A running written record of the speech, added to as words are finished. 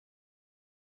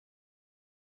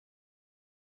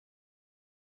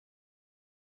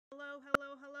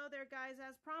Hello there, guys.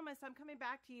 As promised, I'm coming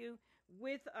back to you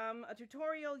with a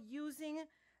tutorial using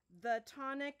the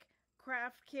Tonic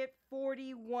Craft Kit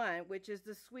 41, which is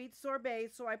the sweet sorbet.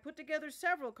 So I put together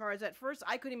several cards. At first,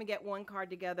 I couldn't even get one card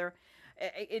together.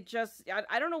 It just,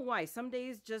 I don't know why. Some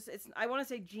days just, I want to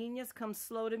say genius comes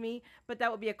slow to me, but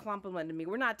that would be a compliment to me.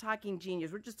 We're not talking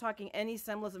genius. We're just talking any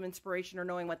semblance of inspiration or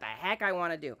knowing what the heck I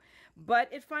want to do. But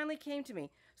it finally came to me.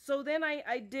 So then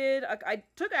I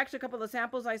took actually a couple of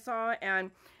samples I saw and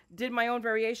did my own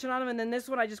variation on them. And then this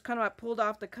one I just kind of pulled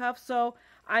off the cuff. So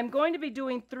I'm going to be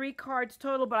doing 3 cards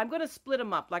total, but I'm going to split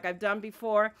them up like I've done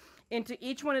before into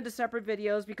each one into separate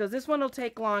videos because this one will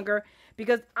take longer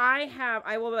because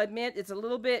I will admit it's a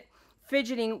little bit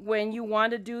fidgeting when you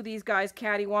want to do these guys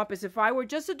cattywampus. If I were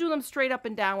just to do them straight up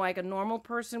and down like a normal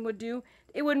person would do,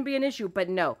 it wouldn't be an issue. But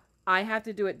no, I have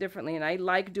to do it differently, and I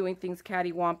like doing things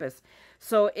cattywampus.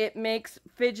 So it makes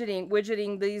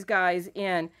widgeting these guys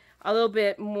in a little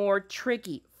bit more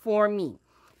tricky for me.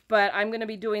 But I'm going to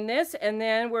be doing this, and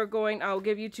then I'll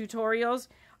give you tutorials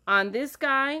on this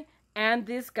guy and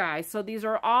this guy. So these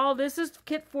are all, this is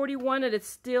kit 41, and it's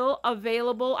still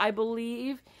available, I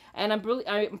believe. And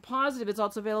I'm positive it's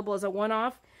also available as a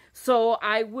one-off. So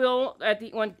I will,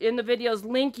 in the videos,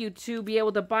 link you to be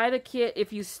able to buy the kit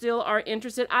if you still are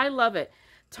interested. I love it.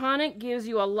 Tonic gives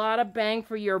you a lot of bang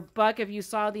for your buck if you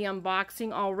saw the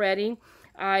unboxing already.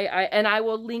 And I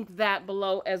will link that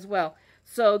below as well.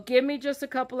 So give me just a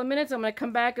couple of minutes. I'm going to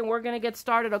come back and we're going to get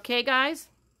started. Okay, guys?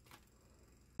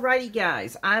 Alrighty,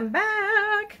 guys. I'm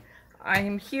back. I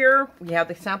am here. We have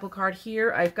the sample card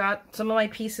here. I've got some of my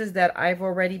pieces that I've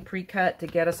already pre-cut to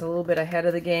get us a little bit ahead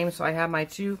of the game. So I have my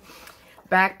 2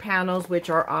 back panels, which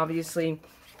are obviously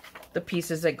the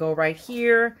pieces that go right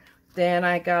here. Then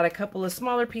I got a couple of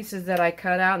smaller pieces that I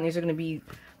cut out, and these are going to be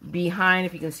behind,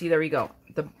 if you can see, there we go.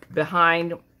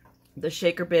 Behind the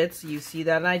shaker bits, you see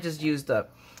that, and I just used the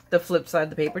flip side of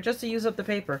the paper just to use up the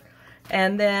paper.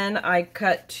 And then I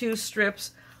cut 2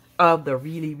 strips of the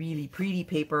really, really pretty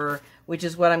paper, which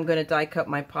is what I'm going to die cut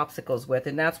my popsicles with.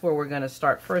 And that's where we're going to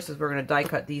start first, is we're going to die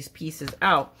cut these pieces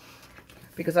out,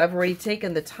 because I've already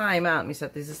taken the time out, let me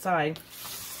set these aside,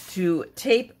 to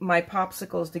tape my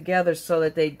popsicles together so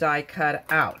that they die cut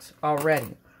out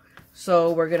already.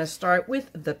 So we're going to start with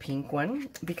the pink one,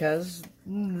 because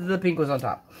the pink was on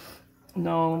top.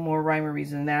 No more rhyme or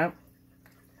reason than that.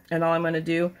 And all I'm going to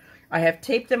do, I have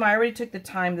taped them. I already took the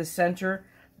time to center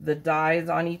the dies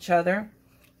on each other.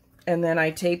 And then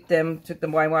I taped them, took the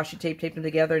washi tape, taped them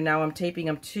together. Now I'm taping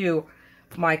them to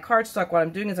my cardstock. What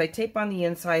I'm doing is I tape on the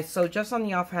inside, so just on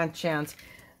the offhand chance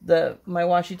my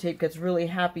washi tape gets really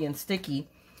happy and sticky,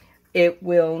 it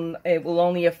will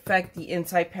only affect the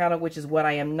inside panel, which is what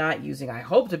I am not using. I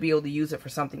hope to be able to use it for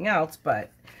something else,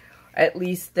 but at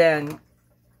least then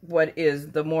what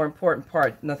is the more important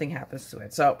part, nothing happens to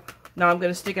it. So now I'm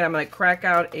going to stick it, I'm going to crack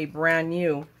out a brand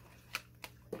new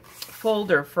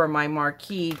folder for my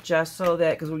marquee, just so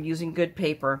that, because we're using good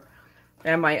paper,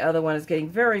 and my other one is getting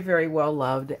very, very well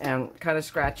loved and kind of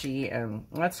scratchy, and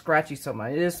not scratchy so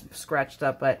much, it is scratched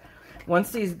up, but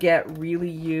once these get really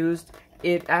used,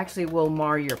 it actually will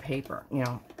mar your paper, you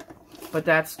know. But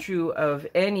that's true of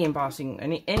any embossing,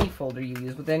 any folder you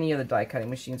use with any of the die cutting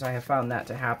machines. I have found that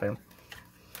to happen.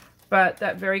 But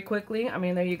that very quickly, I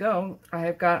mean, there you go. I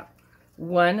have got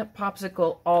 1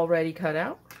 popsicle already cut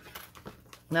out.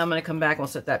 Now I'm going to come back and we'll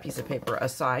set that piece of paper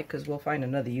aside, because we'll find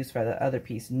another use for the other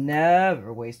piece.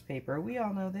 Never waste paper. We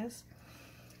all know this.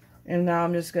 And now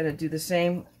I'm just going to do the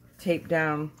same. Tape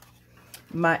down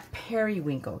my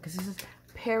periwinkle, because this is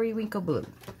periwinkle blue.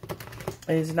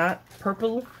 It is not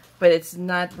purple, but it's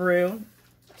not brew.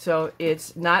 So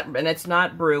it's not, and it's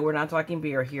not brew. We're not talking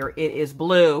beer here. It is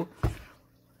blue,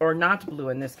 or not blue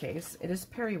in this case. It is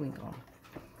periwinkle.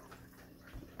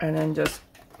 And then just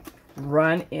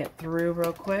run it through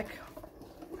real quick.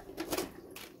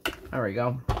 There we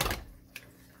go.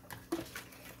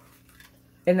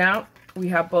 And now we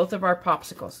have both of our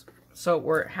popsicles. So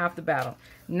we're half the battle.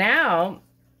 Now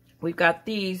we've got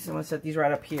these. I'm going to set these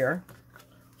right up here.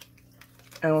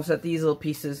 And we'll set these little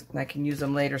pieces, and I can use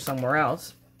them later somewhere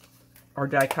else, or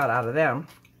die cut out of them.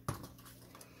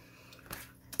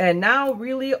 And now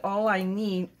really all I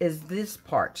need is this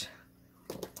part.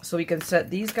 So we can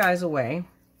set these guys away.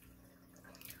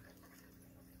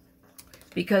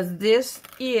 Because this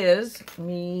is,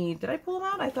 did I pull them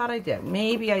out? I thought I did.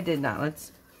 Maybe I did not.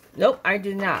 Nope, I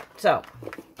did not. So,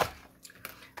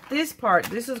 this part,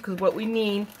 this is because what we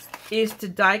need is to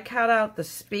die cut out the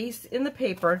space in the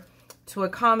paper to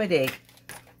accommodate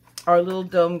our little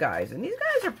dome guys. And these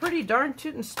guys are pretty darn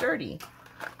tootin' sturdy.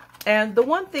 And the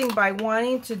one thing by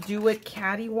wanting to do it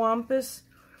cattywampus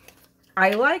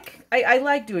I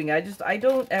like doing it. I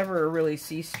don't ever really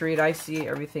see straight. I see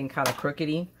everything kind of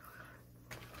crookedy.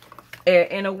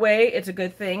 In a way, it's a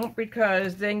good thing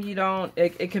because then you don't,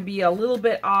 it can be a little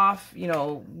bit off, you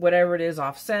know, whatever it is,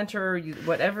 off center,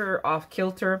 whatever, off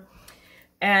kilter.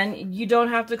 And you don't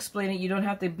have to explain it. You don't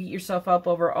have to beat yourself up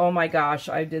over, oh my gosh,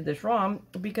 I did this wrong.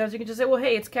 Because you can just say, well,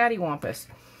 hey, it's cattywampus.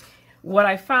 What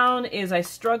I found is I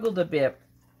struggled a bit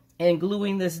in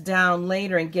gluing this down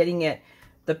later and getting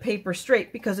the paper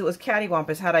straight because it was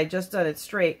cattywampus. Had I just done it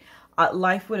straight,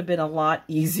 life would have been a lot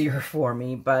easier for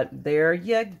me. But there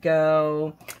you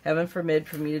go. Heaven forbid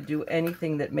for me to do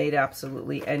anything that made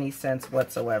absolutely any sense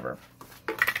whatsoever.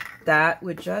 That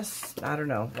would just, I don't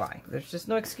know why. There's just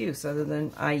no excuse other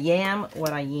than I am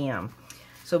what I am.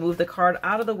 So move the card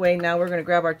out of the way. Now we're going to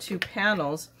grab our 2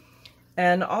 panels.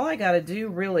 And all I got to do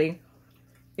really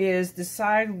is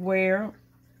decide where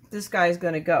this guy's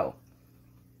going to go.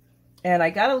 And I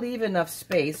got to leave enough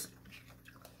space.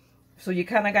 So you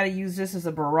kind of got to use this as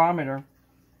a barometer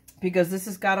because this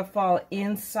has got to fall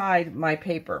inside my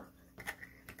paper.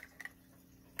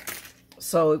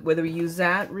 So whether we use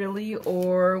that really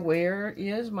or where'd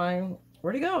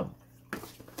he go?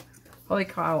 Holy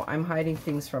cow, I'm hiding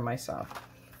things from myself.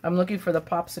 I'm looking for the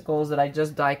popsicles that I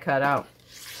just die cut out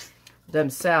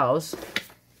themselves.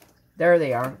 There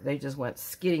they are. They just went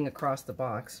skidding across the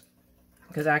box.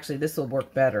 Because actually this will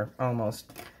work better,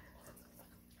 almost.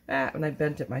 And I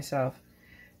bent it myself.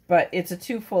 But it's a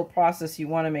twofold process. You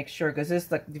want to make sure, because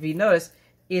this, like, if you notice,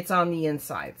 it's on the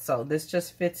inside. So this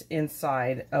just fits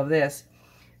inside of this.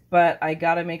 But I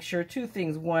got to make sure 2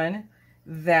 things. One,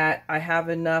 that I have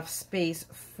enough space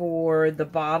for the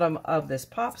bottom of this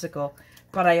popsicle.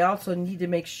 But I also need to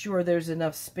make sure there's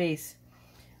enough space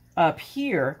up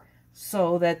here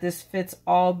so that this fits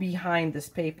all behind this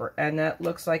paper. And that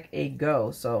looks like a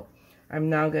go. So I'm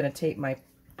now going to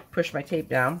push my tape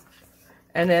down.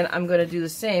 And then I'm going to do the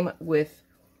same with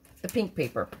the pink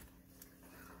paper.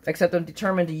 Except I'm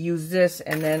determined to use this,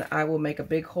 and then I will make a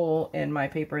big hole in my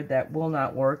paper that will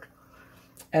not work.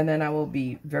 And then I will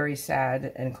be very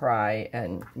sad and cry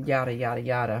and yada, yada,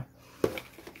 yada.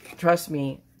 Trust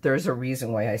me, there's a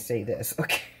reason why I say this,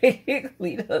 okay?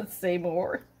 Lita, say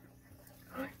more.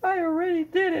 I already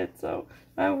did it, so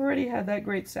I already had that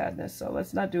great sadness, so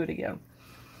let's not do it again.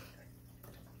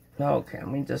 Okay, let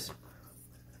me just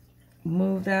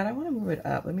move that. I want to move it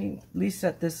up. Let me at least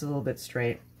set this a little bit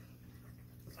straight.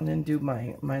 And then do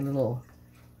my little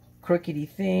crookedy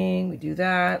thing. We do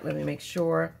that. Let me make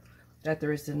sure that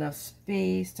there is enough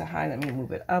space to hide. Let me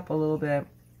move it up a little bit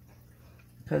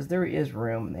because there is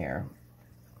room there.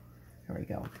 There we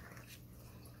go.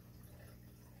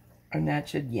 And that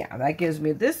should, yeah, that gives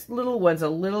me, this little one's a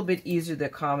little bit easier to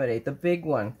accommodate. The big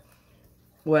one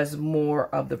was more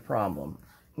of the problem.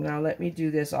 Now let me do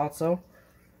this also.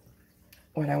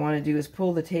 What I want to do is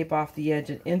pull the tape off the edge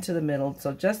and into the middle.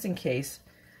 So just in case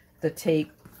the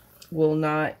tape will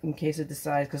not, in case it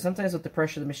decides, because sometimes with the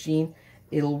pressure of the machine,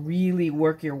 it'll really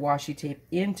work your washi tape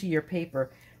into your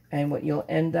paper. And what you'll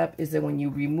end up is that when you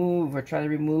remove or try to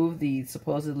remove the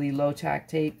supposedly low tack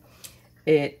tape,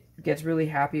 it gets really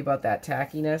happy about that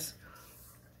tackiness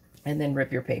and then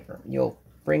rip your paper. You'll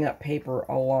bring up paper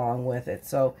along with it.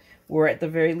 So we're at the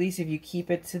very least, if you keep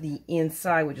it to the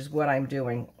inside, which is what I'm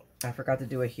doing, I forgot to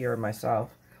do it here myself.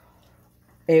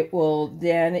 It will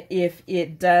then, if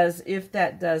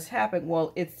that does happen,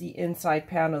 well, it's the inside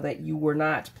panel that you were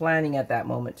not planning at that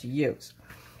moment to use.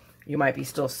 You might be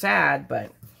still sad,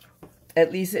 but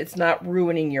at least it's not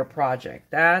ruining your project.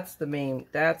 That's the main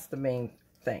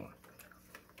thing.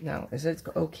 Now, is it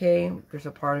okay? There's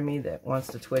a part of me that wants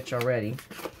to twitch already.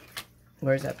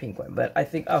 Where's that pink one? But I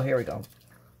think, oh, here we go.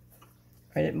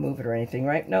 I didn't move it or anything,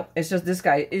 right? Nope, it's just, this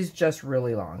guy is just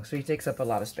really long, so he takes up a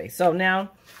lot of space. So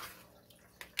now,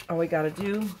 all we got to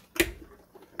do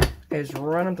is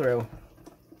run them through.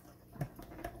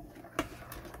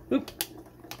 Oop.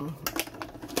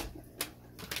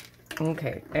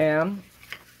 Okay, and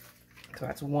so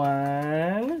that's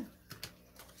one.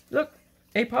 Look,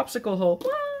 a popsicle hole.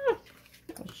 Ah,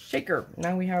 shaker.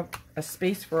 Now we have a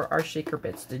space for our shaker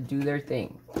bits to do their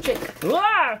thing. Shake.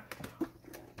 Ah!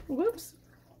 Whoops.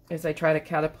 As I try to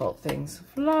catapult things.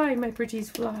 Fly, my pretties,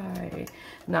 fly.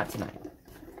 Not tonight.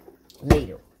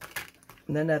 Later.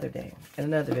 Another day. In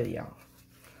another video.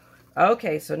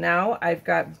 Okay, so now I've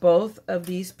got both of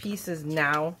these pieces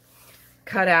now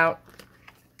cut out.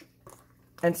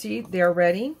 And see, they're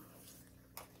ready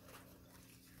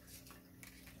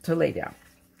to lay down.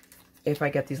 If I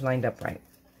get these lined up right.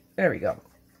 There we go.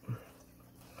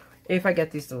 If I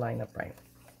get these to line up right.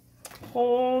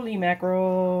 Holy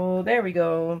mackerel. There we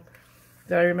go.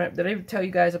 Did I tell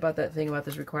you guys about that thing about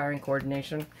this requiring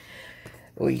coordination?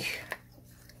 Oy.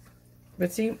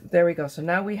 But see, there we go. So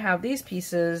now we have these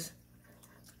pieces,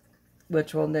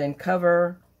 which will then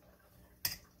cover.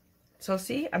 So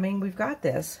see, I mean, we've got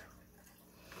this.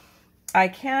 I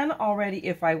can already,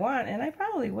 if I want, and I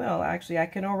probably will, actually, I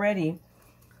can already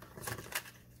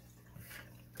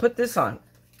put this on.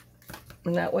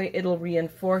 And that way it'll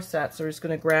reinforce that. So we're just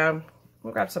going to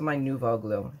we'll grab some of my Nouveau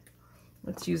glue.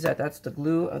 Let's use that. That's the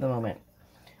glue of the moment.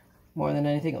 More than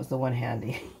anything, it was the one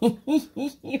handy. I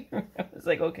was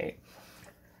like, okay,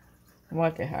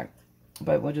 what the heck?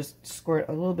 But we'll just squirt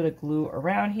a little bit of glue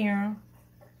around here.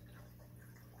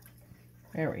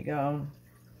 There we go.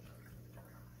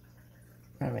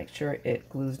 Gotta make sure it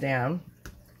glues down.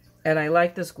 And I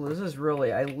like this glue. This is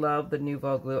really, I love the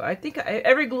Nouveau glue. I think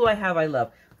every glue I have, I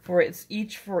love.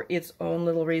 Each for its own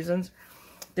little reasons.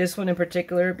 This one in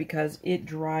particular, because it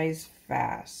dries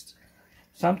fast.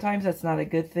 Sometimes that's not a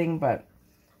good thing, but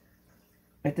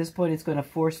at this point it's going to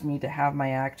force me to have my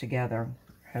act together.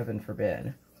 Heaven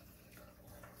forbid.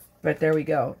 But there we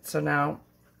go. So now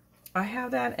I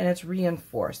have that and it's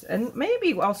reinforced. And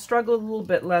maybe I'll struggle a little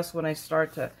bit less when I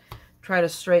start to try to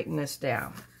straighten this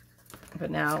down.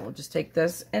 But now we'll just take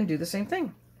this and do the same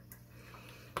thing.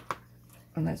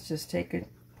 And let's just take it,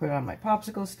 put it on my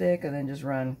popsicle stick, and then just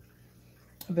run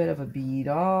a bit of a bead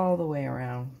all the way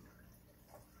around.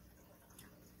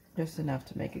 Just enough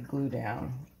to make it glue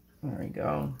down. There we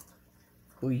go.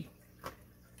 Ooh.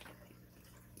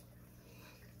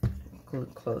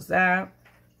 Close that.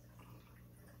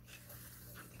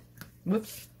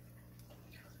 Whoops.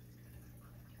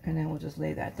 And then we'll just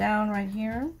lay that down right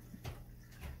here.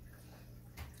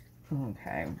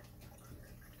 Okay.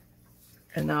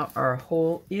 And now our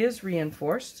hole is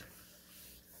reinforced.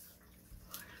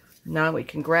 Now we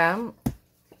can grab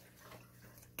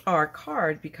our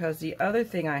card, because the other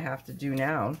thing I have to do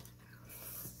now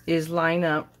is line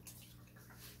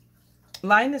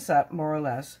this up more or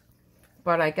less,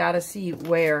 but I gotta see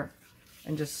where,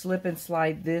 and just slip and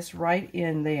slide this right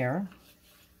in there.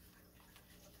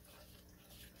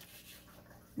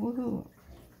 Woohoo.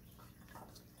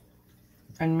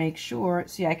 And make sure,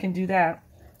 see, I can do that.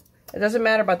 It doesn't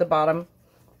matter about the bottom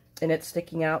and it's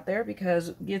sticking out there,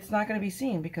 because it's not going to be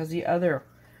seen, because the other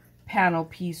panel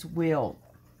piece will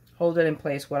hold it in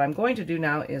place. What I'm going to do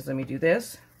now is, let me do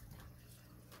this.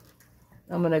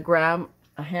 I'm going to grab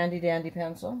a handy dandy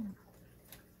pencil.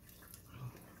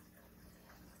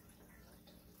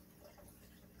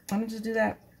 I'm going to just do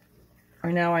that.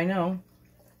 Or now I know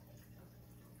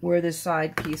where this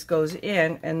side piece goes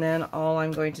in, and then all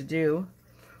I'm going to do,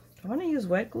 do I want to use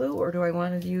wet glue, or do I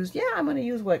want to use, yeah, I'm going to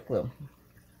use wet glue.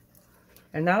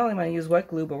 And not only am I going to use wet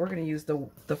glue, but we're going to use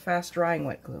the fast drying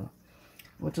wet glue,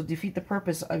 which will defeat the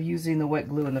purpose of using the wet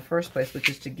glue in the first place, which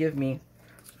is to give me,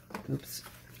 oops,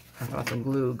 I thought some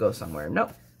glue go somewhere.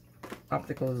 Nope,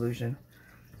 optical illusion.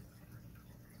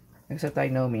 Except I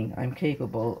know me, I'm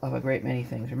capable of a great many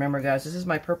things. Remember guys, this is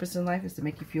my purpose in life, is to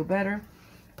make you feel better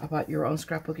about your own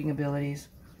scrapbooking abilities.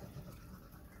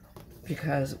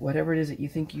 Because whatever it is that you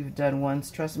think you've done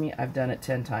once, trust me, I've done it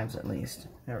 10 times at least.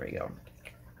 There we go.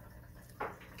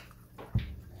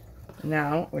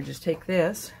 Now, we'll just take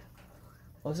this.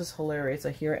 Oh, this is hilarious. I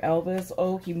hear Elvis.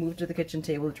 Oh, he moved to the kitchen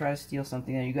table to try to steal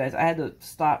something. Now, you guys, I had to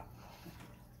stop.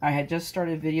 I had just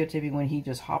started videotaping when he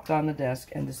just hopped on the desk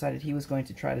and decided he was going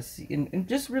to try to see, and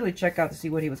just really check out to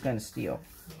see what he was going to steal.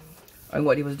 And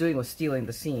what he was doing was stealing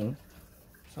the scene.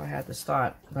 So I had to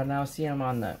stop. But now I see him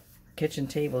on the kitchen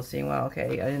table saying, well, okay,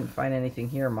 I didn't find anything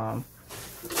here, Mom.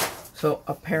 So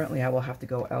apparently I will have to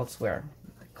go elsewhere.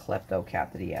 The klepto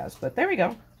cat that he has. But there we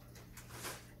go.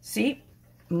 See,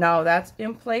 now that's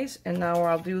in place, and now what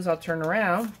I'll do is I'll turn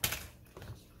around,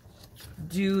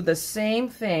 do the same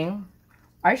thing.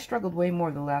 I struggled way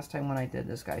more the last time when I did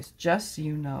this, guys, just so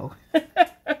you know.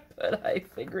 But I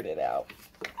figured it out.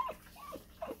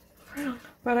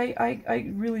 But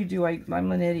I really do,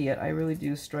 I'm an idiot. I really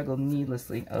do struggle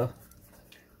needlessly. Ugh.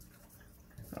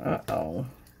 Uh-oh.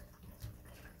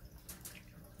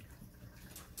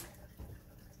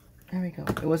 There we go.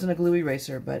 It wasn't a glue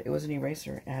eraser, but it was an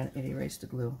eraser, and it erased the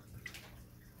glue.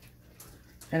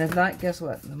 And if not, guess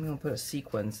what? I'm going to put a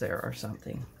sequence there or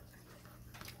something.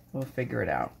 We'll figure it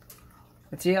out.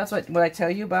 But see, that's what I tell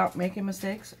you about making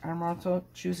mistakes. I'm also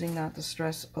choosing not to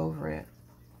stress over it.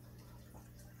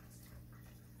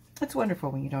 It's wonderful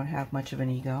when you don't have much of an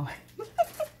ego.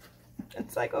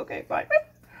 It's like, okay, fine.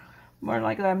 More than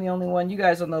likely, I'm the only one. You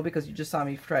guys will know because you just saw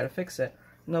me try to fix it.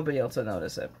 Nobody else will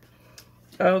notice it.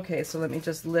 Okay, so let me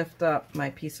just lift up my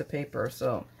piece of paper.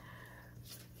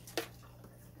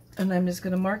 And I'm just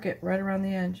going to mark it right around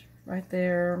the edge. right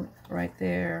there, right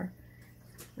there,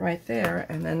 right there,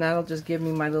 and then that'll just give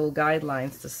me my little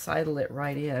guidelines to sidle it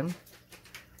right in.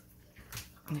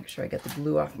 Make sure I get the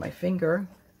glue off my finger.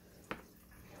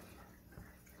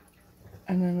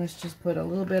 And then let's just put a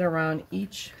little bit around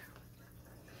each.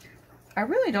 I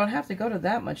really don't have to go to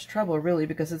that much trouble, really,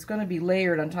 because it's going to be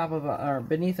layered on top of or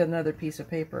beneath another piece of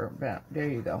paper. There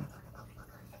you go.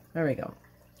 There we go.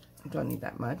 Don't need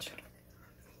that much.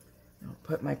 I'll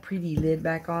put my pretty lid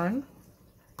back on.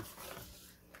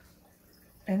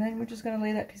 And then we're just going to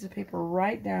lay that piece of paper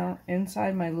right down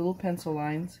inside my little pencil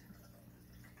lines.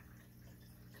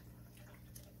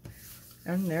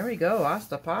 And there we go.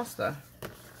 Asta pasta.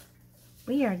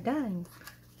 We are done.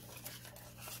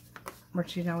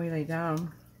 Now we lay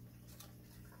down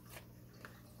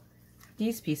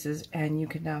these pieces, and you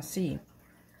can now see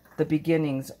the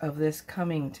beginnings of this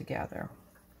coming together.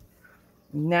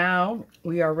 Now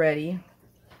we are ready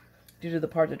to do the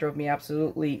part that drove me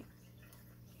absolutely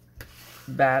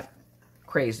bat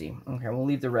crazy. Okay, we'll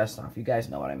leave the rest off. You guys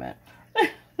know what I meant.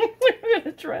 We're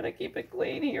gonna try to keep it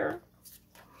clean here.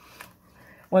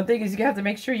 One thing is you have to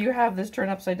make sure you have this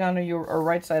turned upside down, or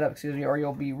right side up, excuse me, or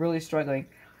you'll be really struggling.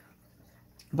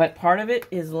 But part of it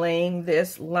is laying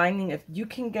this, lining. If you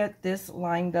can get this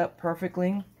lined up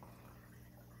perfectly,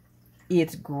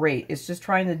 it's great. It's just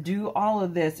trying to do all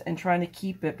of this and trying to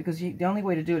keep it, because the only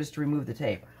way to do it is to remove the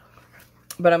tape.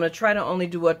 But I'm going to try to only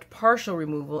do a partial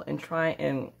removal and try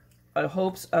in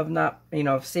hopes of not,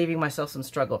 of saving myself some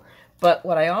struggle. But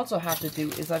what I also have to do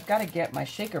is I've got to get my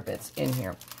shaker bits in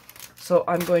here. So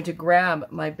I'm going to grab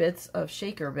my bits of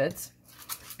shaker bits.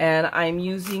 And I'm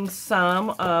using some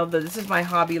of this is my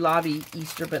Hobby Lobby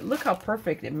Easter, but look how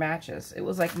perfect it matches. It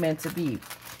was like meant to be.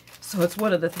 So it's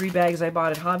one of the 3 bags I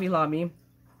bought at Hobby Lobby.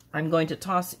 I'm going to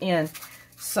toss in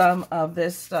some of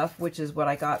this stuff, which is what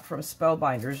I got from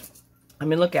Spellbinders. I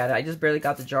mean, look at it. I just barely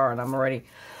got the jar, and I'm already,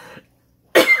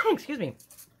 excuse me,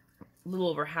 a little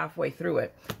over halfway through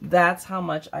it. That's how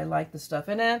much I like the stuff.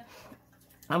 And then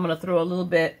I'm going to throw a little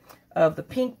bit of the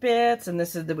pink bits, and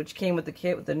this is which came with the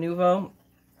kit with the Nuvo.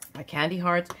 My candy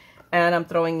hearts, and I'm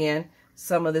throwing in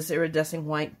some of this iridescent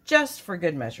white just for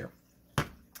good measure.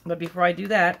 But before I do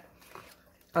that,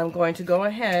 I'm going to go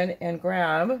ahead and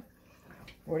grab,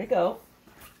 where'd it go?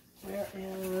 Where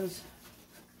is,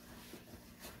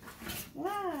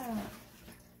 wow.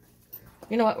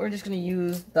 You know what, we're just going to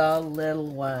use the little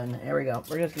one. There we go,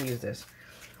 we're just going to use this.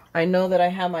 I know that I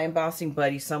have my embossing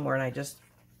buddy somewhere, and I just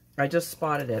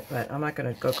spotted it, but I'm not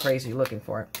going to go crazy looking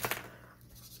for it.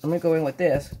 I'm going to go in with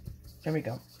this. There we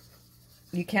go.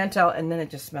 You can't tell, and then it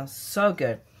just smells so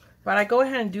good. But I go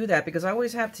ahead and do that because I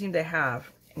always seem to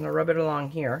have, I'm going to rub it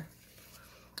along here,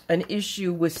 an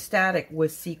issue with static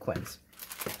with sequins.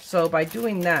 So by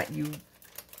doing that, you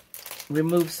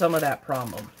remove some of that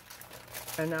problem.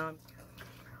 And now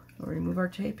we'll remove our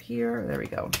tape here. There we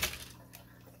go.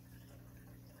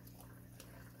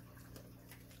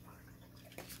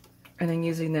 And then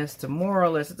using this to more or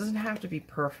less, it doesn't have to be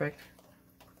perfect.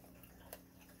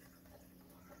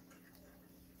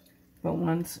 But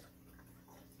once,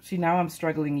 see, now I'm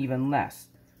struggling even less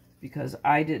because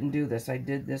I didn't do this. I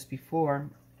did this before.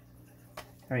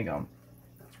 There you go.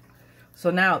 So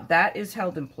now that is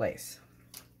held in place.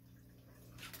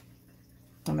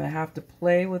 I'm going to have to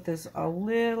play with this a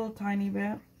little tiny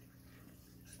bit.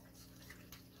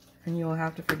 And you'll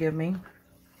have to forgive me.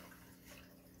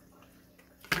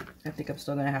 I think I'm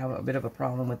still going to have a bit of a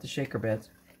problem with the shaker bits.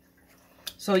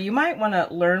 So you might want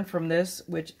to learn from this,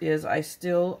 which is I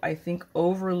think,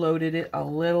 overloaded it a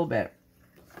little bit.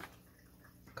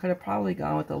 Could have probably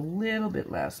gone with a little bit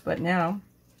less, but now,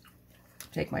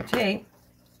 take my tape.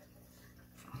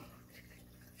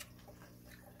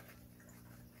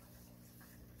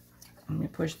 I'm going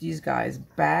to push these guys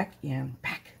back in,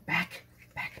 back,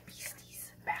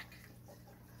 beasties, back.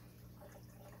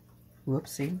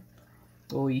 Whoopsie.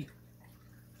 Oy.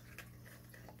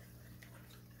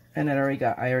 And then I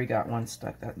already got one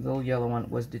stuck. That little yellow one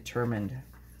was determined.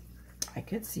 I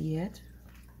could see it.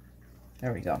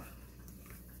 There we go.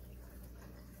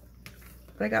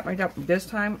 But I got my job. This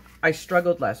time I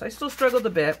struggled less. I still struggled a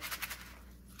bit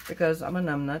because I'm a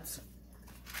numbnuts.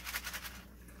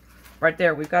 Right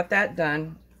there, we've got that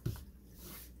done.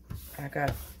 I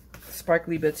got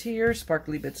sparkly bits here,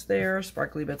 sparkly bits there,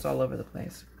 sparkly bits all over the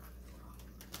place.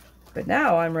 But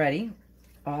now I'm ready.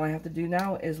 All I have to do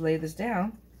now is lay this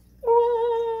down.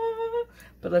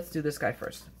 But let's do this guy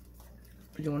first.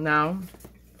 We will now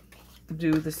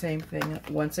do the same thing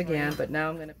once again, but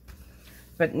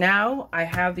now I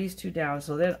have these two down,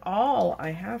 so then all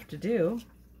I have to do,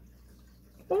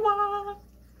 all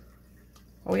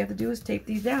we have to do is tape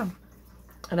these down.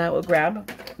 And I will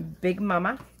grab Big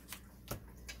Mama.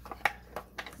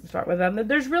 Start with them.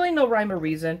 There's really no rhyme or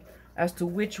reason as to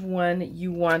which one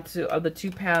you want to, of the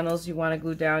 2 panels you want to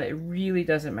glue down. It really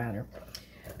doesn't matter.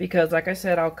 Because like I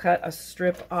said, I'll cut a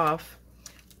strip off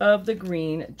of the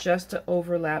green just to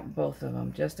overlap both of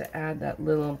them, just to add that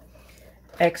little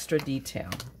extra detail.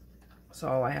 So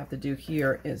all I have to do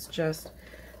here is just,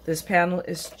 this panel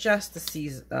is just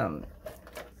to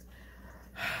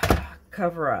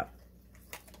cover up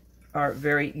our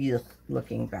very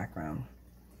looking background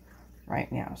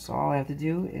right now. So all I have to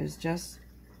do is just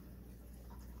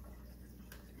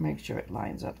make sure it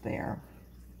lines up there.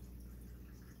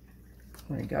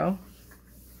 There we go.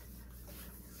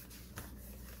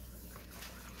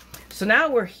 So now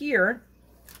we're here,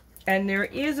 and there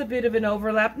is a bit of an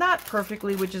overlap, not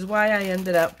perfectly, which is why I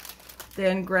ended up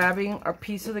then grabbing a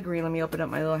piece of the green. Let me open up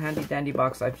my little handy dandy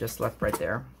box I've just left right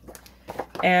there.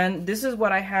 And this is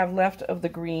what I have left of the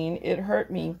green. It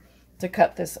hurt me to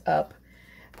cut this up.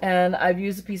 And I've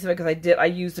used a piece of it because I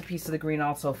used a piece of the green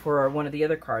also for one of the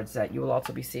other cards that you will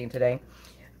also be seeing today.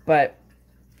 But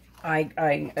I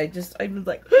was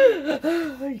like,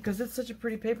 because it's such a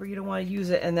pretty paper, you don't want to use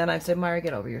it. And then I said, Myra,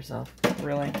 get over yourself.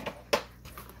 Really?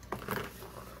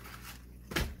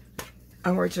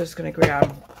 And we're just going to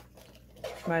grab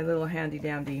my little handy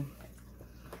dandy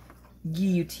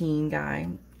guillotine guy.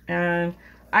 And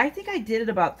I think I did it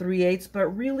about 3/8, but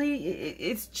really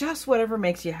it's just whatever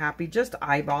makes you happy. Just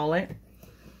eyeball it.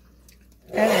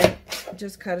 And then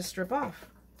just cut a strip off.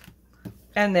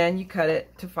 And then you cut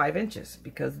it to 5 inches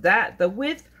because the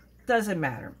width doesn't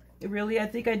matter. It really, I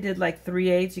think I did like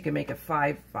 3/8. You can make it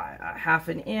 1/2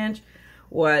 an inch,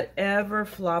 whatever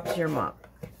flops your mop.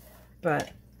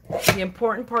 But the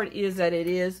important part is that it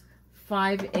is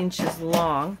 5 inches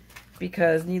long,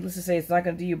 because needless to say, it's not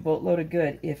going to do you a boatload of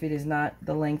good if it is not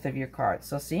the length of your card.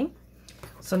 So see?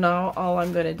 So now all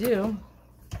I'm going to do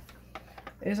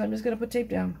is I'm just going to put tape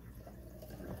down.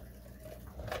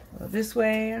 Go this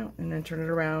way, and then turn it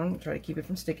around. Try to keep it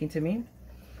from sticking to me.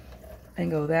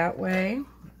 And go that way.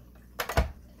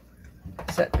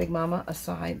 Set Big Mama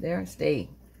aside there. Stay.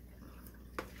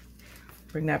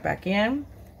 Bring that back in.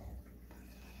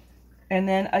 And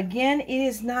then again, it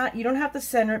is not, you don't have to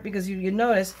center it, because you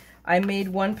notice I made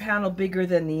one panel bigger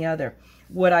than the other.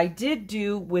 What I did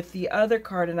do with the other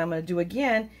card, and I'm going to do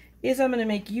again, is I'm going to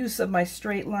make use of my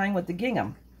straight line with the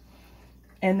gingham.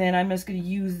 And then I'm just going to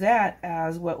use that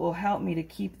as what will help me to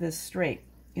keep this straight,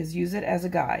 is use it as a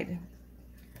guide.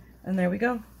 And there we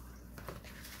go.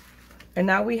 And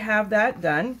now we have that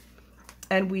done,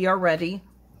 and we are ready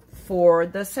for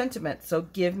the sentiment. So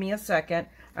give me a second,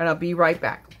 and I'll be right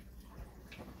back.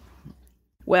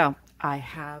 Well, I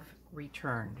have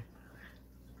returned,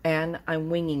 and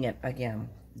I'm winging it again.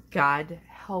 God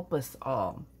help us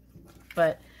all.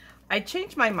 But I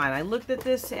changed my mind. I looked at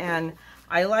this and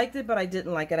I liked it, but I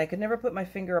didn't like it. I could never put my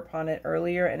finger upon it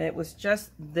earlier, and it was just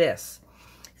this.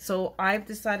 So I've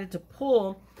decided to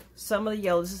pull some of the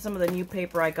yellow. This is some of the new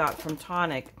paper I got from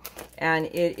Tonic, and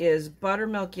it is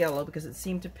buttermilk yellow because it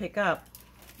seemed to pick up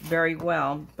very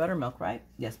well. Buttermilk, right?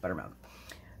 Yes, buttermilk.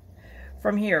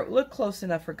 From here, look close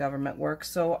enough for government work.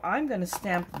 So I'm going to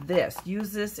stamp this,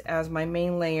 use this as my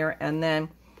main layer, and then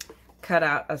cut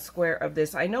out a square of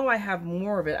this. I know I have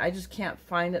more of it. I just can't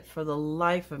find it for the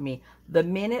life of me. The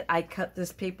minute I cut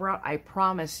this paper out, I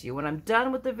promise you, when I'm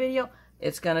done with the video,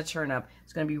 it's going to turn up.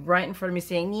 It's going to be right in front of me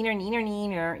saying, neener, neener,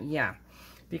 neener. Yeah,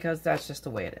 because that's just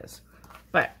the way it is.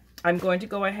 But I'm going to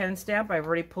go ahead and stamp. I've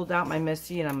already pulled out my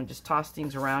Missy, and I'm going to just toss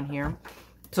things around here.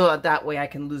 So that way I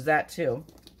can lose that too.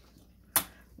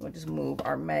 We'll just move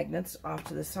our magnets off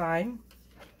to the side.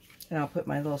 And I'll put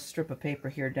my little strip of paper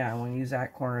here down. We'll use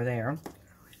that corner there.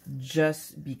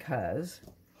 Just because.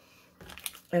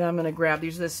 And I'm going to grab,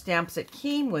 these are the stamps that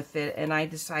came with it. And I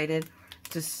decided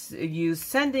to use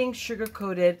Sending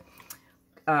Sugar-Coated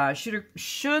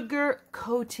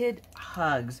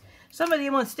Hugs. Some of the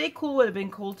ones, Stay Cool would have been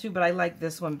cool too, but I like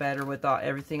this one better with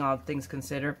all things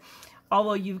considered.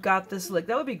 Although you've got this look,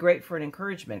 that would be great for an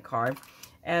encouragement card.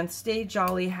 And Stay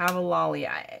Jolly, Have a Lolly.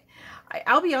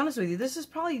 I'll be honest with you, this is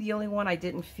probably the only one I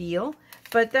didn't feel,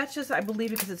 but that's just, I believe,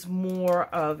 because it's more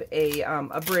of a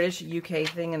British UK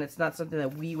thing, and it's not something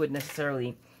that we would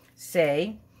necessarily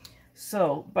say.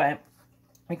 So, but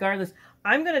regardless,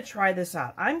 I'm going to try this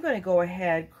out. I'm going to go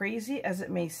ahead, crazy as it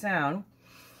may sound,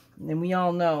 and we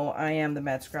all know I am the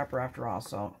mad scrapper after all,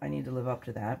 so I need to live up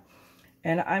to that.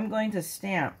 And I'm going to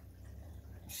stamp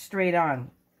straight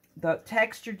on the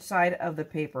textured side of the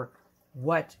paper.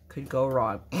 What could go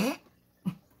wrong?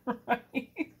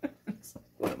 Right?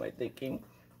 What am I thinking?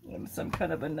 I'm some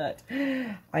kind of a nut.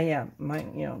 I am.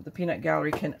 The peanut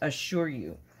gallery can assure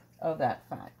you of that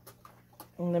fact.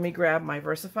 And let me grab my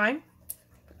VersaFine,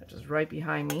 which is right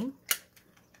behind me.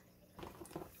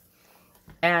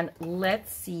 And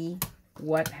let's see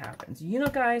what happens. You know,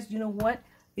 guys, you know what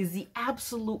is the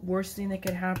absolute worst thing that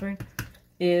could happen?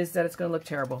 Is that it's going to look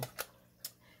terrible.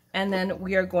 And then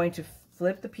we are going to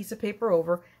flip the piece of paper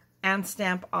over and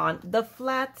stamp on the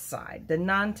flat side, the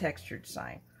non-textured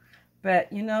side.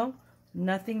 But, you know,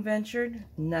 nothing ventured,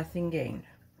 nothing gained.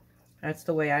 That's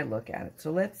the way I look at it.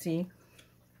 So let's see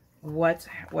what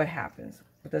happens.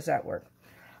 Does that work?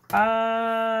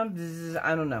 I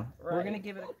don't know. Right. We're going to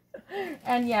give it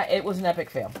and yeah, it was an epic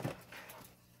fail.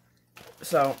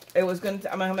 So it was I'm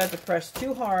going to have to press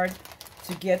too hard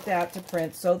to get that to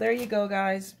print. So there you go,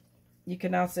 guys. You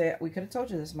can now say, we could have told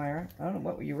you this, Myra. I don't know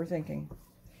what you were thinking.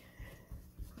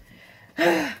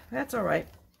 That's all right.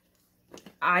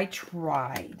 I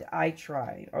tried.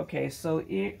 Okay, so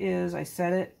it is, I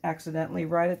set it accidentally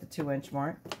right at the 2-inch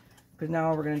mark. Because now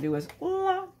all we're going to do is,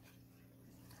 la.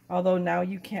 Although now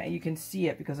you can see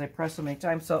it because I pressed so many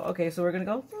times. So, okay, so we're going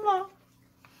to go, la.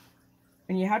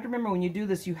 And you have to remember when you do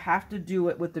this, you have to do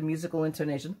it with the musical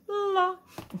intonation, la.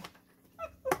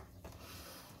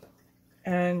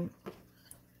 And,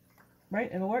 right,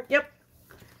 it'll work? Yep.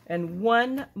 And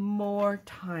one more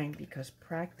time, because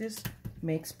practice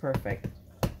makes perfect.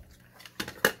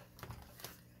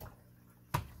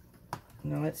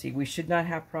 Now, let's see. We should not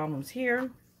have problems here.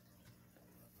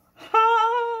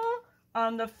 Ha!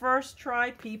 On the first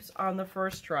try, peeps, on the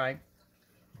first try.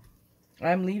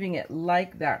 I'm leaving it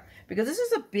like that. Because this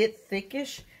is a bit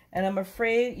thickish, and I'm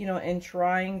afraid, you know, in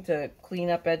trying to clean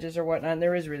up edges or whatnot,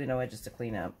 there is really no edges to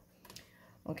clean up.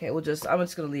 Okay, I'm just going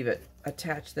to leave it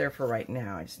attached there for right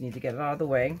now. I just need to get it out of the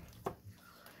way.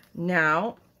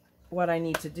 Now, what I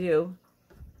need to do,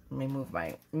 let me move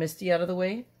my Misty out of the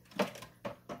way.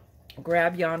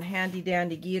 Grab yon handy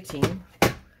dandy guillotine,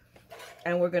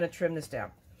 and we're going to trim this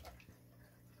down.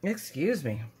 Excuse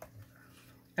me.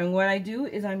 And what I do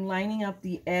is I'm lining up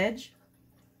the edge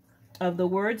of the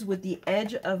words with the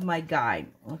edge of my guide.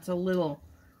 It's a little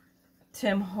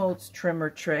Tim Holtz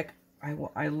trimmer trick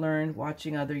I learned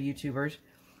watching other YouTubers,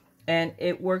 and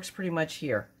it works pretty much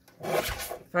here.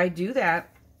 If I do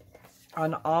that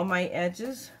on all my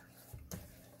edges,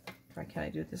 can I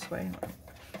do it this way?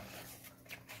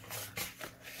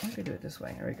 I can do it this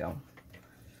way. There we go.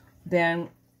 Then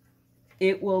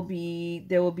there will be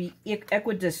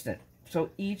equidistant.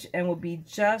 So each end will be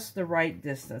just the right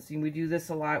distance. And we do this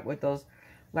a lot with those,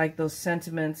 like those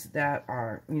sentiments that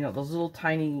are, you know, those little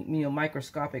tiny, you know,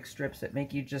 microscopic strips that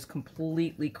make you just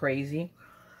completely crazy.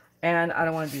 And I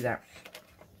don't want to do that.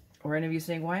 Or any of you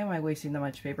saying, why am I wasting that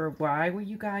much paper? Why were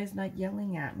you guys not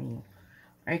yelling at me?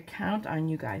 I count on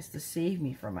you guys to save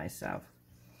me from myself.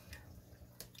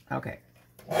 Okay.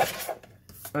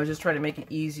 I was just trying to make it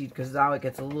easy because now it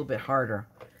gets a little bit harder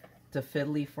to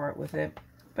fiddly fart with it.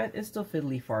 But it's still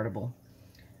fiddly fartable.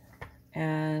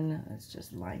 And let's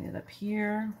just line it up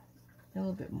here a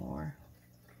little bit more.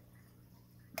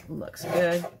 Looks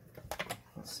good.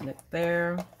 Snip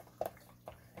there.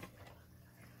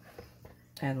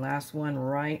 And last one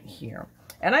right here.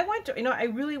 And I went to, you know, I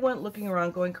really went looking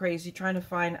around going crazy trying to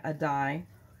find a die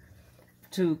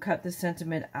to cut the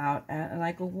sentiment out. And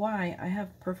I go, why? I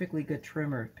have perfectly good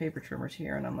paper trimmers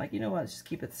here. And I'm like, you know what? Let's just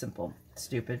keep it simple.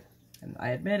 Stupid. And I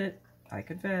admit it. I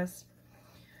confess.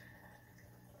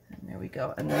 And there we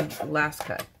go. And then last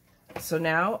cut. So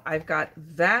now I've got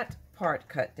that part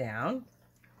cut down.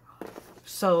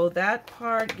 So that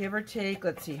part, give or take,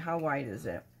 let's see, how wide is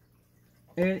it?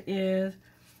 It is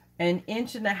 1.5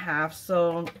 inches.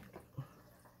 So,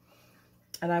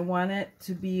 and I want it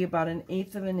to be about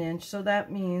 1/8 of an inch. So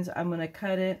that means I'm going to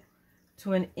cut it to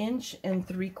 1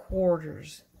 3/4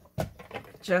 inches.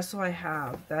 Just so I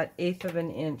have that 1/8 of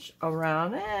an inch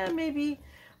around, maybe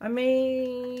I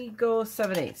may go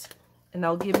 7/8, and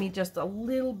that'll give me just a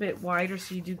little bit wider,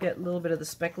 so you do get a little bit of the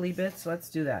speckly bits. So let's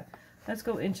do that. Let's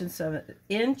go 1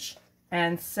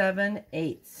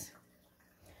 7/8.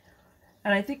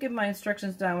 And I think in my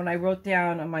instructions down, when I wrote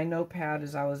down on my notepad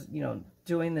as I was, you know,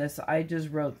 doing this, I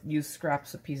just use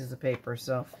scraps of pieces of paper.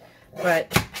 So,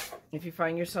 but if you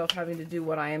find yourself having to do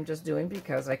what I am just doing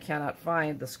because I cannot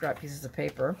find the scrap pieces of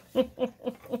paper,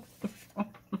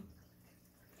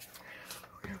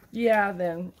 yeah,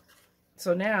 then,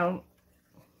 so now,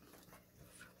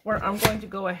 what I'm going to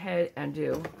go ahead and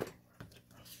do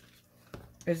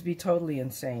is be totally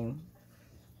insane.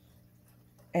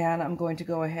 And I'm going to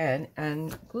go ahead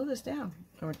and glue this down,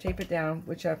 or tape it down,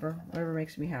 whatever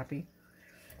makes me happy.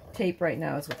 Tape right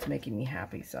now is what's making me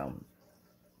happy, so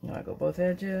Now I go both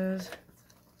edges.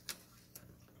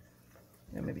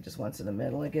 And maybe just once in the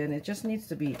middle again. It just needs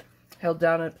to be held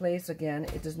down in place again.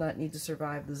 It does not need to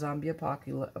survive the zombie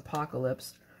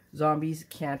apocalypse. Zombies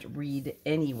can't read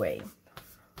anyway.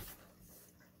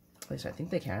 At least I think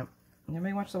they can't.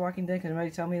 Anybody watch The Walking Dead? Can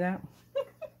anybody tell me that?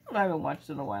 I haven't watched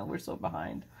it in a while. We're so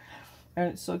behind. And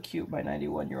it's so cute. My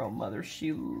 91-year-old mother,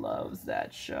 she loves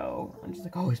that show. And she's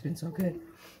like, oh, it's been so good.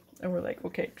 And we're like,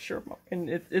 okay, sure, Mom. And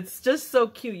it's just so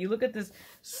cute. You look at this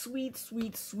sweet,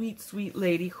 sweet, sweet, sweet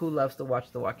lady who loves to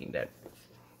watch The Walking Dead.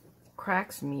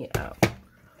 Cracks me up.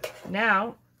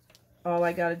 Now, all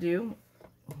I got to do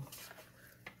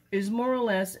is more or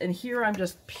less, and here I'm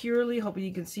just purely, hoping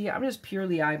you can see, I'm just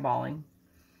purely eyeballing.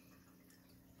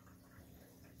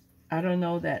 I don't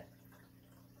know that.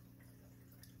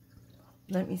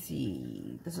 Let me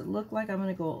see. Does it look like I'm going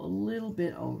to go a little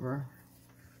bit over?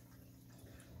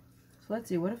 So let's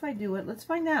see. What if I do it? Let's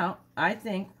find out. I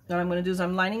think what I'm going to do is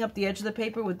I'm lining up the edge of the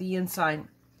paper with the inside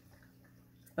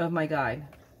of my guide.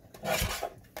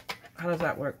 How does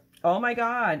that work? Oh my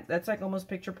God. That's like almost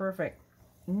picture perfect.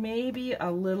 Maybe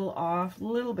a little off. A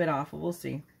little bit off. We'll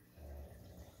see.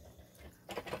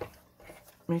 Let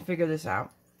me figure this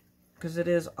out. Because it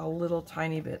is a little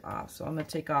tiny bit off. So I'm going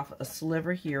to take off a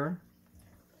sliver here.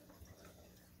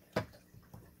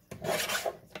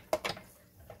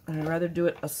 And I'd rather do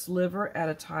it a sliver at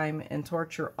a time and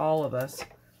torture all of us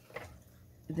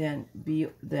than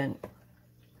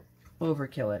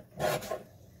overkill it.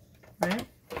 Right?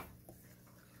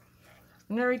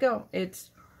 And there we go. It's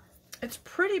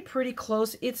pretty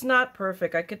close. It's not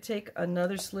perfect. I could take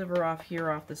another sliver off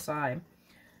here off the side.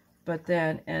 But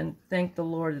then, and thank the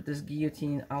Lord that this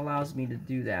guillotine allows me to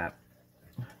do that.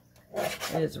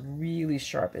 It is really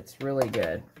sharp. It's really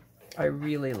good. I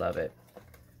really love it.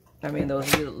 I mean,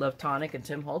 those of you that love Tonic and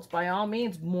Tim Holtz, by all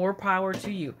means, more power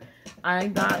to you.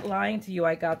 I'm not lying to you.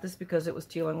 I got this because it was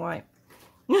teal and white.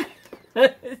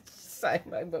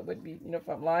 But would be, you know, if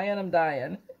I'm lying, I'm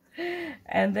dying.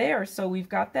 And there, so we've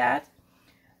got that.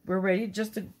 We're ready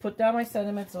just to put down my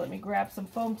sediment. So let me grab some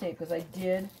foam tape because I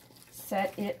did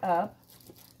set it up.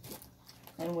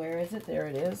 And where is it? There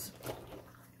it is.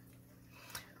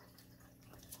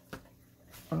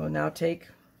 Oh, now take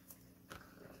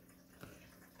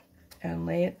and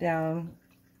lay it down.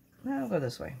 I'll go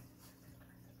this way.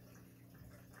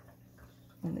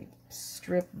 And the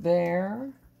strip there.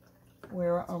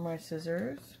 Where are my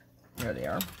scissors? There they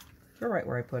are. They're right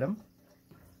where I put them.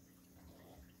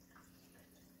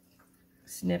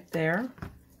 Snip there.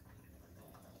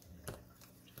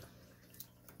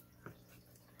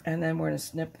 And then we're going to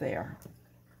snip there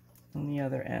on the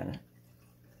other end.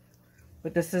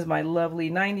 But this is my lovely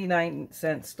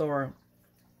 99-cent store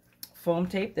foam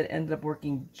tape that ended up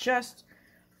working just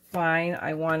fine.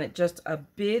 I wanted just a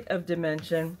bit of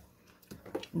dimension,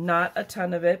 not a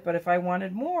ton of it, but if I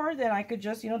wanted more, then I could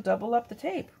just, you know, double up the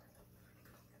tape.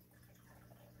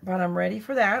 But I'm ready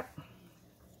for that.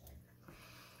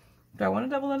 Do I want to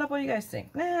double it up? What do you guys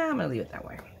think? Nah, I'm going to leave it that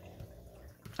way.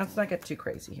 Let's not get too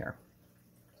crazy here.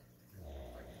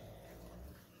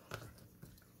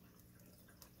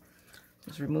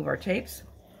 Let's remove our tapes.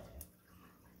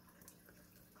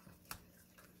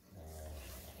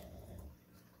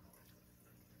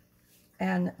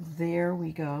 And there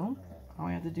we go. All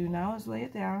I have to do now is lay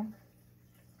it down.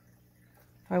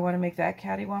 If I want to make that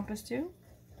cattywampus too.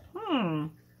 What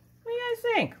do you guys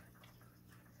think?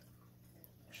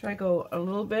 Should I go a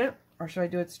little bit or should I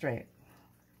do it straight?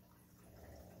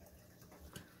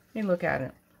 Let me look at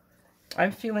it.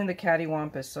 I'm feeling the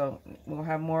cattywampus, so we'll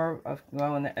have more of,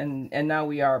 well, and now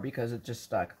we are because it just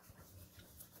stuck.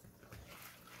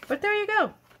 But there you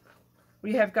go.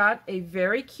 We have got a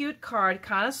very cute card,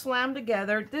 kind of slammed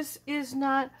together. This is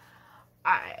not,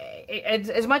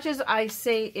 as much as I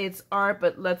say it's art,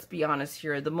 but let's be honest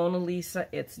here, the Mona Lisa,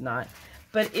 it's not.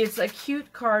 But it's a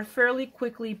cute card, fairly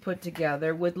quickly put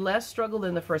together, with less struggle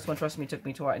than the first one. Trust me, it took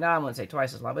me twice. No, I wouldn't say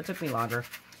twice as long, but it took me longer.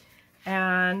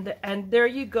 And there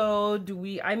you go.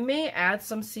 I may add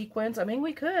some sequins. I mean,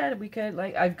 we could,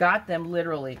 like, I've got them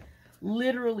literally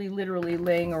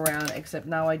laying around, except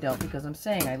now I don't, because I'm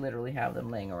saying I literally have them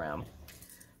laying around.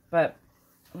 But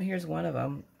here's one of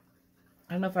them.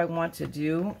 I don't know if I want to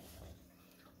do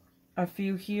a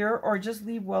few here or just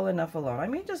leave well enough alone. I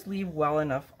may just leave well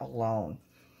enough alone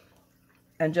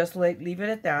and just leave it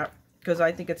at that, because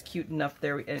I think it's cute enough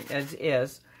there as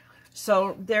is.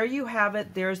 So there you have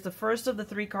it. There's the first of the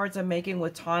 3 cards I'm making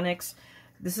with Tonics.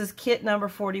 This is kit number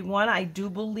 41. I do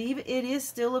believe it is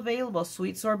still available.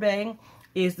 Sweet Sorbet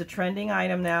is the trending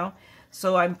item now.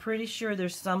 So I'm pretty sure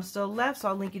there's some still left. So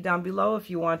I'll link it down below if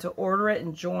you want to order it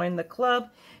and join the club.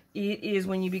 It is,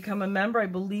 when you become a member, I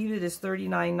believe it is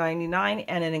 $39.99,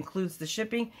 and it includes the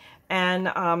shipping.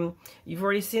 And you've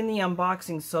already seen the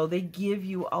unboxing, so they give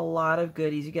you a lot of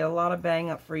goodies. You get a lot of bang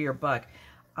up for your buck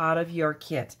out of your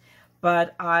kit.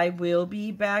 But I will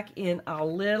be back in a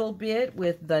little bit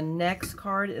with the next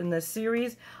card in the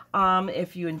series.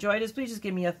 If you enjoyed this, please just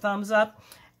give me a thumbs up.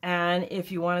 And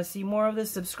if you want to see more of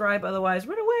this, subscribe. Otherwise,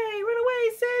 run away,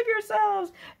 save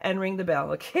yourselves, and ring the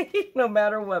bell, okay? No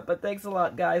matter what. But thanks a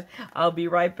lot, guys. I'll be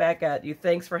right back at you.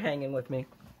 Thanks for hanging with me.